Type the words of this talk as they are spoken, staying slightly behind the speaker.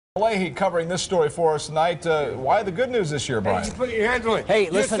Mullahy covering this story for us tonight. Why the good news this year, Brian? Hey, put your hands on it. Hey,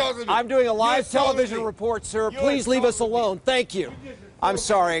 listen, I'm doing a live television report, sir. Please leave us alone. Thank you. I'm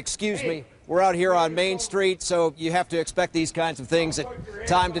sorry, excuse me. We're out here on Main Street, so you have to expect these kinds of things at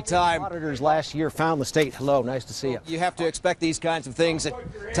time to time. Auditors last year found the state. Hello, nice to see you. You have to expect these kinds of things at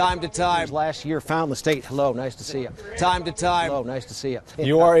time to time. Last year found the state. Hello, nice to see you. Time to time. Hello, nice to see you.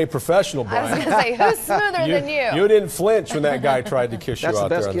 You are a professional, I was Brian. going to say, who's smoother than you? You didn't flinch when that guy tried to kiss you That's out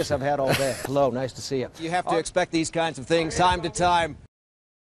the there. best kiss I've had all day. Hello, nice to see you. You have to expect these kinds of things time to time.